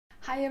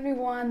Hi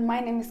everyone, my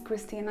name is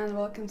Kristina and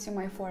welcome to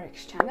my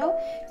Forex channel.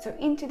 So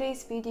in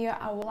today's video,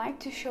 I would like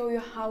to show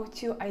you how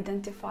to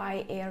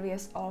identify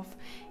areas of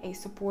a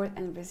support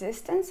and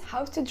resistance,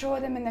 how to draw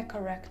them in the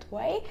correct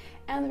way,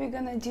 and we're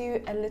gonna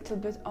do a little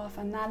bit of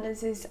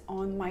analysis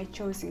on my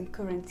chosen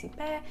currency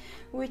pair,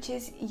 which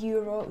is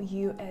Euro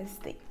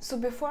USD. So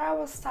before I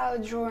will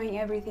start drawing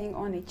everything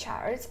on a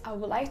chart, I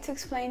would like to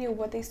explain you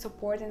what a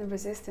support and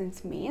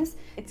resistance means.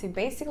 It's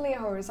basically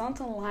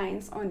horizontal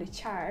lines on the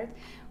chart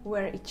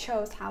where it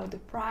shows how the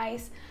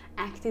price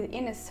acted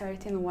in a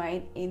certain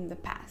way in the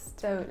past.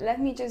 So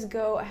let me just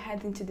go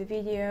ahead into the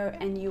video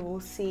and you will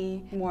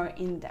see more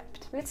in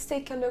depth. Let's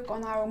take a look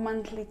on our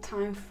monthly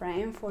time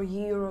frame for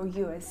Euro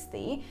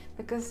USD,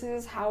 because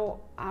this is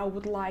how I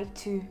would like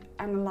to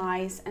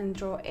analyze and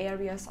draw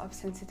areas of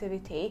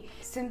sensitivity,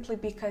 simply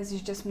because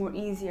it's just more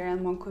easier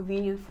and more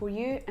convenient for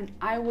you, and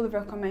I will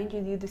recommend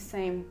you do the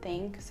same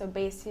thing. So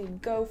basically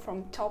go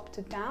from top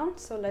to down.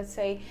 So let's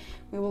say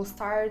we will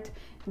start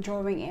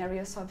drawing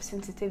areas of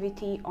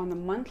sensitivity on a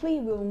monthly,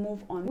 we will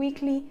move on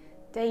weekly,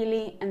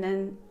 daily, and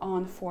then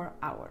on for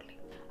hourly.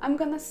 I'm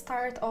gonna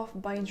start off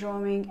by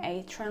drawing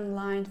a trend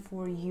line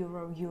for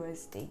Euro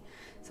USD.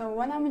 So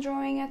when I'm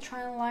drawing a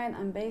trend line,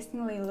 I'm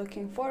basically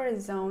looking for a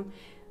zone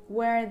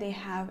where they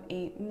have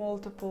a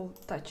multiple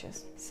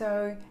touches.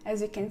 So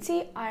as you can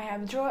see, I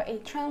have drawn a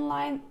trend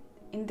line.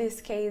 In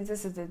this case,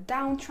 this is the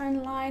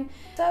downtrend line.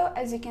 So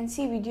as you can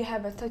see, we do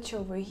have a touch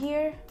over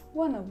here,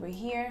 one over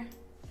here,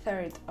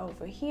 third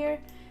over here,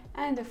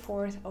 and the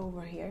fourth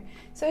over here.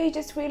 So it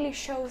just really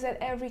shows that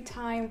every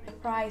time the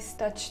price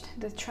touched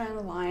the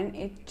trend line,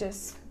 it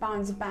just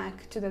bounced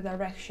back to the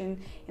direction,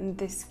 in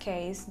this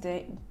case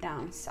the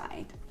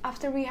downside.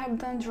 After we have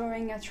done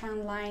drawing a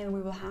trend line,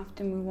 we will have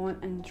to move on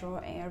and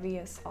draw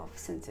areas of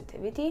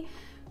sensitivity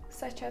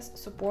such as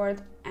support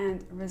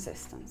and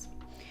resistance.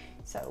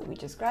 So we're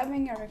just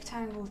grabbing a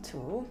rectangle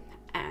tool,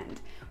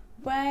 and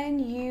when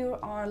you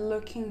are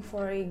looking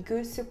for a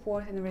good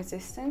support and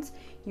resistance,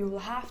 you will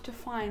have to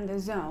find the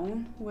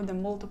zone with the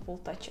multiple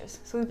touches.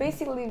 So it's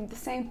basically the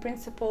same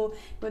principle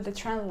with the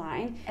trend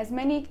line. As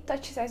many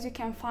touches as you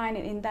can find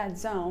in that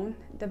zone,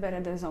 the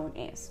better the zone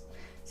is.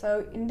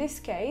 So in this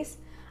case,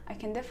 I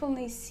can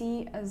definitely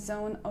see a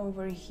zone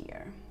over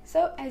here.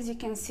 So as you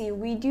can see,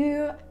 we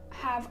do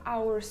have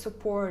our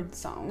support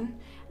zone,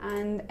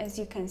 and as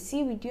you can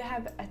see, we do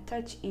have a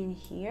touch in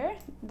here,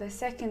 the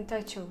second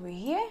touch over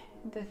here,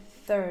 the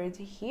third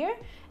here,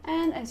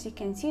 and as you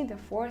can see, the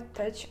fourth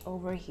touch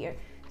over here.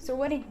 So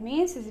what it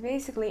means is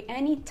basically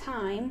any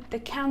time the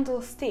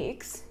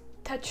candlesticks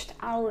touched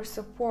our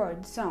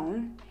support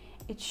zone,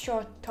 it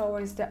shot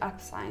towards the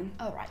upside.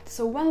 Alright,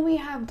 so when we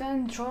have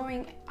done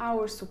drawing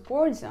our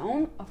support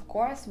zone, of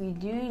course we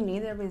do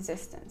need a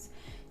resistance.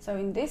 So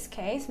in this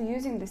case, we're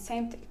using the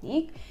same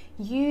technique.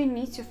 You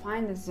need to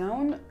find a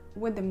zone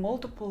with the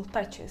multiple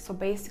touches. So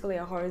basically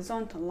a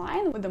horizontal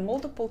line with the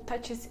multiple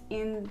touches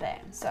in there.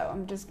 So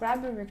I'm just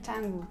grabbing a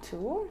rectangle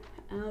tool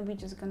and we're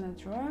just gonna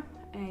draw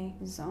a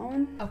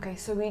zone. Okay,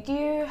 so we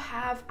do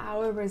have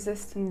our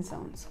resistance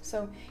zones.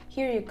 So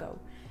here you go.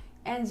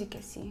 As you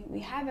can see,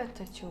 we have a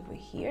touch over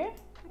here,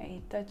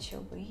 a touch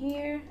over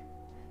here,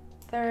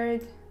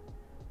 third,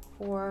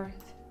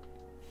 fourth,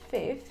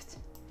 fifth,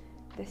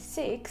 the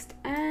sixth,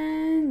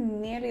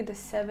 and nearly the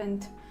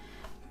seventh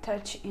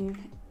touch in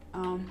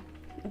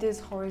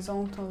this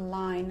horizontal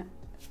line,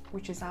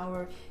 which is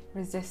our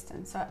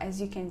resistance. So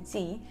as you can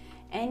see,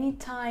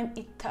 anytime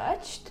it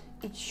touched,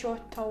 it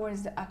shot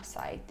towards the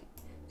upside.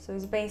 So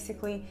it's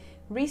basically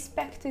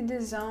respected the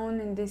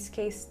zone, in this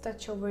case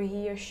touch over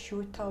here,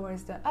 shoot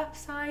towards the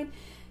upside,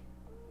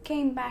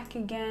 came back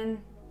again,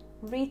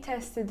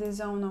 retested the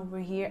zone over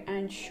here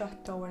and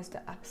shot towards the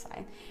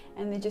upside,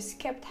 and it just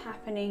kept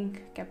happening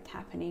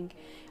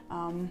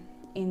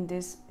in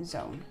this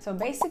zone. So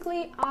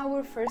basically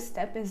our first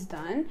step is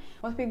done.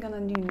 What we're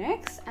gonna do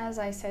next, as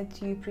I said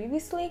to you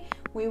previously,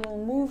 we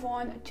will move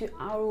on to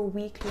our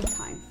weekly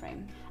time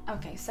frame.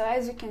 Okay, so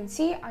as you can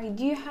see, I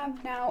do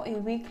have now a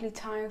weekly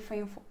time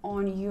frame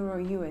on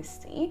Euro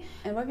USD,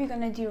 and what we're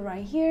gonna do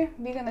right here,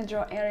 we're gonna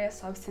draw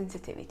areas of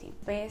sensitivity.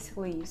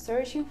 Basically, you're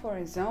searching for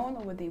a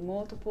zone with a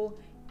multiple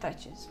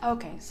touches.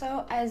 Okay,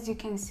 so as you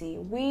can see,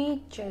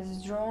 we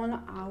just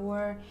drawn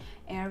our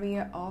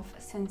area of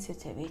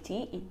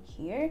sensitivity in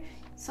here.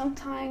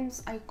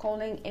 Sometimes I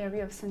calling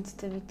area of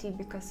sensitivity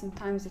because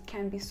sometimes it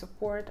can be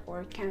support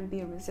or it can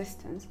be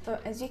resistance. So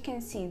as you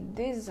can see,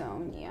 this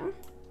zone, yeah,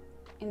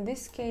 in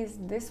this case,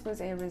 this was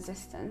a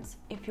resistance.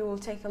 If you will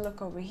take a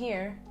look over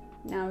here,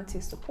 now it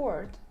is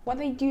support. What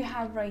I do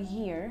have right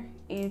here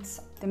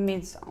is the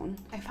mid zone.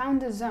 I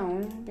found the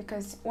zone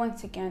because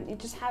once again, it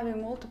just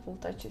having multiple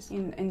touches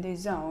in the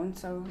zone.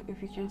 So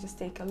if you can just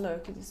take a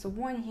look, it is the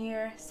one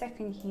here,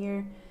 second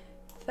here,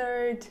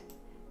 third,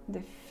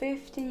 the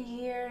fifth in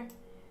here,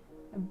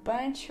 a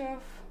bunch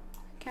of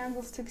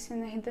candlesticks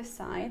in the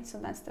side, so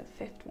that's the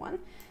fifth one,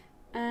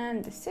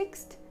 and the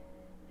sixth,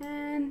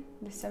 and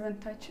the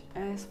 7th touch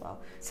as well.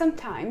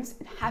 Sometimes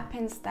it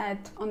happens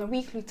that on a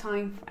weekly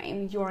time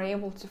frame you are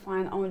able to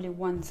find only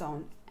one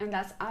zone, and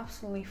that's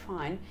absolutely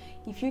fine.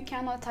 If you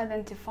cannot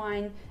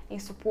identify a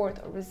support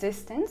or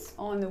resistance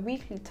on the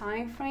weekly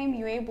time frame,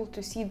 you're able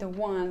to see the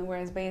one where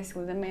it's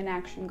basically the main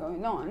action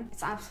going on.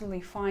 It's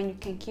absolutely fine. You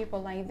can keep it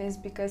like this,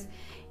 because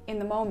in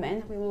the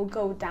moment we will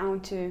go down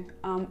to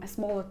a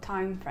smaller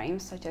time frame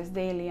such as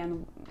daily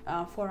and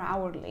 4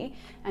 hourly,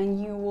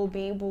 and you will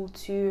be able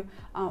to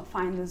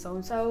find the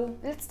zone. So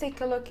let's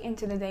take a look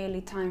into the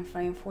daily time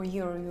frame for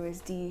Euro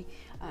USD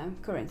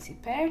currency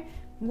pair.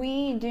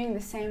 We doing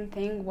the same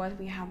thing what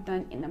we have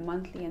done in the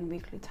monthly and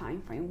weekly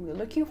time frame. We're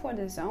looking for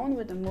the zone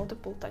with the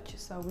multiple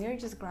touches, so we're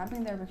just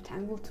grabbing the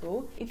rectangle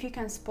tool. If you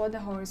can spot the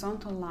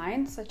horizontal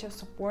line such as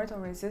support or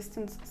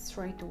resistance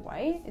straight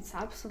away, it's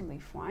absolutely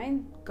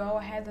fine. Go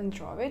ahead and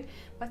draw it,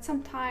 but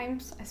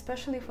sometimes,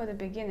 especially for the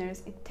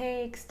beginners, it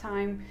takes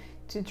time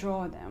to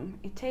draw them.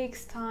 It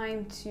takes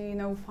time to, you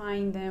know,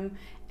 find them,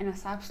 and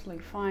it's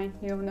absolutely fine.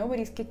 You know,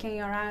 nobody's kicking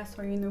your ass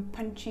or, you know,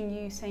 punching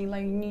you, saying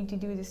like you need to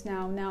do this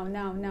now, you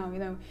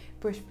know,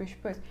 push.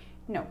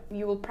 No,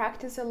 you will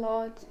practice a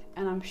lot,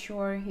 and I'm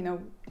sure, you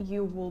know,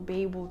 you will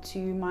be able to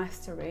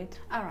master it.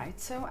 All right,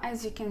 so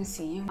as you can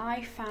see,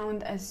 I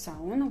found a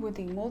zone with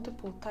the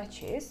multiple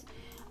touches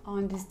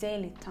on this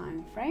daily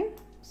time frame.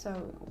 So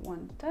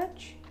 1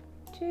 touch,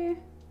 2,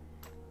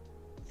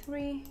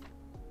 3,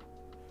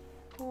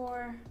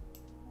 4,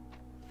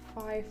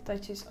 5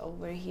 touches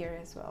over here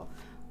as well.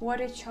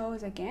 What it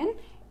shows again,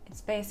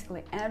 it's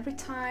basically every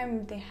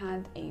time they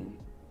had a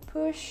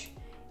push,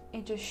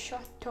 it just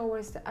shot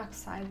towards the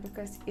upside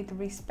because it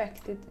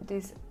respected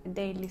this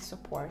daily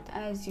support.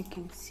 As you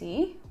can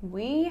see,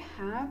 we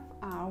have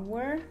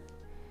our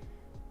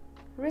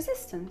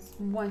resistance.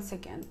 Once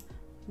again,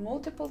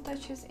 multiple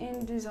touches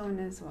in the zone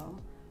as well.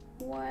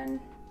 1,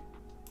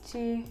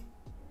 2,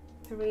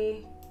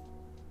 3,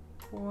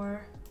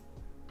 4,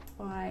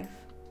 5,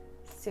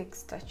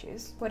 6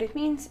 touches. What it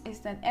means is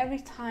that every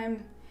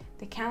time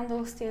the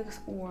candlesticks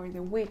or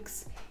the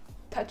wicks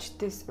touch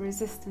this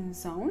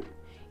resistance zone,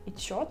 it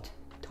shot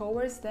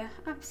towards the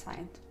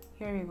upside.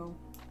 Here you go.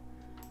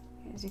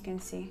 As you can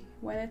see,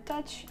 when it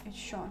touched, it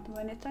shot.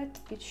 When it touched,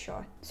 it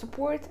shot.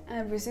 Support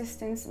and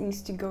resistance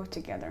needs to go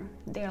together.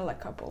 They are like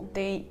a couple.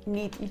 They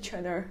need each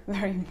other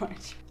very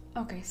much.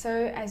 Okay, so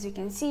as you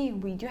can see,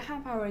 we do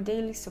have our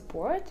daily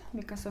support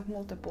because of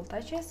multiple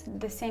touches.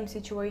 The same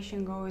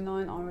situation going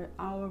on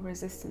our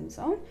resistance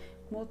zone.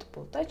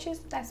 Multiple touches,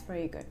 that's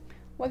very good.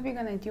 What we're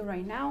gonna do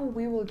right now,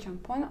 we will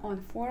jump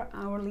on 4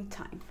 hourly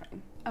time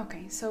frame.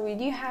 Okay, so we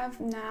do have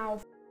now.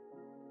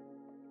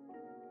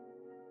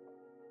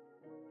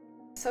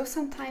 So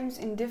sometimes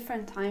in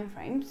different time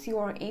frames, you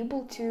are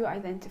able to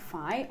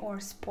identify or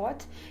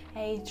spot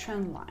a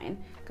trend line,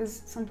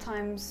 because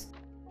sometimes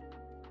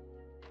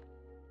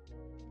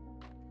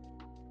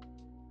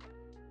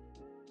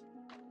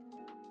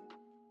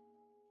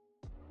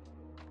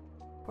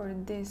for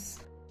this,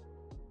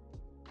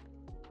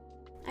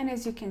 and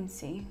as you can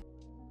see,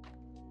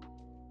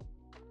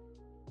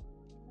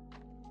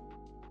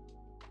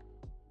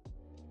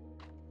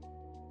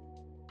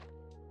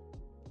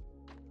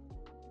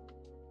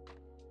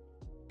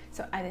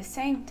 so at the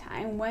same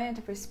time, when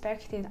it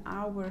respected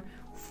our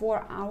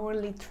 4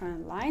 hourly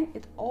trend line,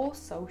 it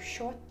also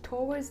shot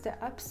towards the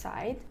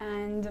upside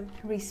and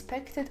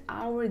respected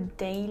our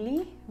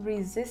daily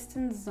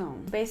resistance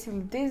zone.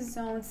 Basically, this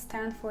zone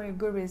stands for a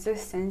good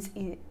resistance.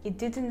 It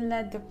didn't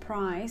let the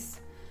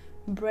price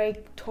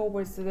break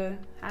towards the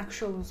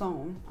actual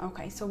zone.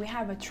 Okay, so we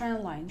have a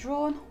trend line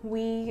drawn.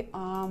 We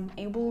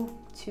able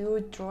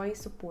to draw a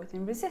support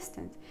and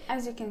resistance.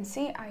 As you can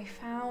see, I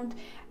found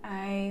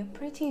a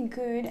pretty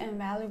good and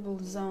valuable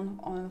zone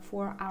on a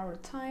 4 hour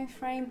time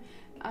frame.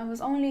 I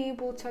was only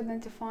able to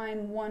identify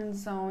one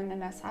zone,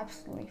 and that's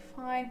absolutely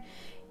fine.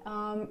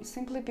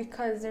 Simply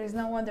because there's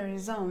no other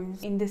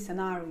zones in this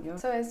scenario.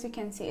 So as you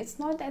can see, it's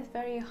not that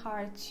very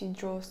hard to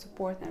draw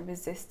support and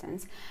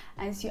resistance,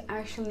 as you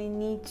actually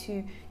need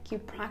to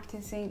keep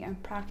practicing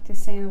and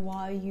practicing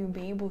while you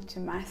be able to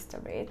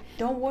master it.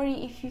 Don't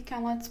worry if you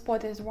cannot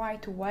spot it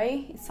right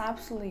away, it's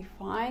absolutely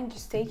fine.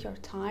 Just take your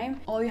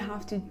time. All you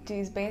have to do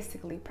is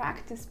basically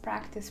practice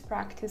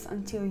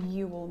until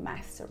you will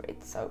master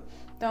it. So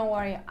don't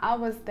worry, I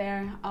was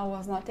there, I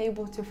was not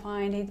able to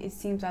find it. It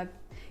seems that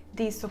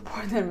the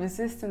support and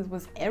resistance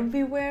was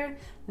everywhere,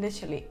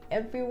 literally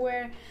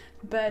everywhere,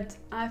 but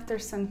after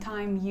some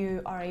time you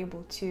are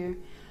able to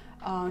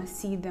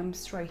see them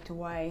straight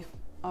away.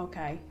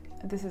 Okay,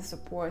 this is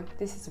support,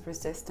 this is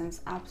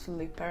resistance,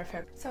 absolutely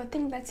perfect. So I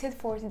think that's it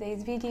for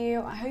today's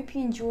video. I hope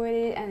you enjoyed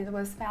it and it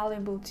was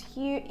valuable to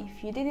you.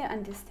 If you didn't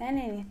understand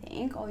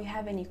anything or you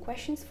have any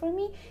questions for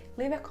me,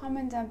 leave a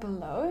comment down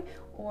below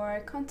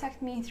or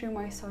contact me through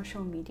my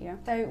social media.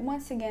 So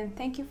once again,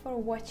 thank you for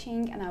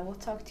watching, and I will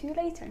talk to you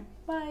later.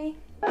 Bye!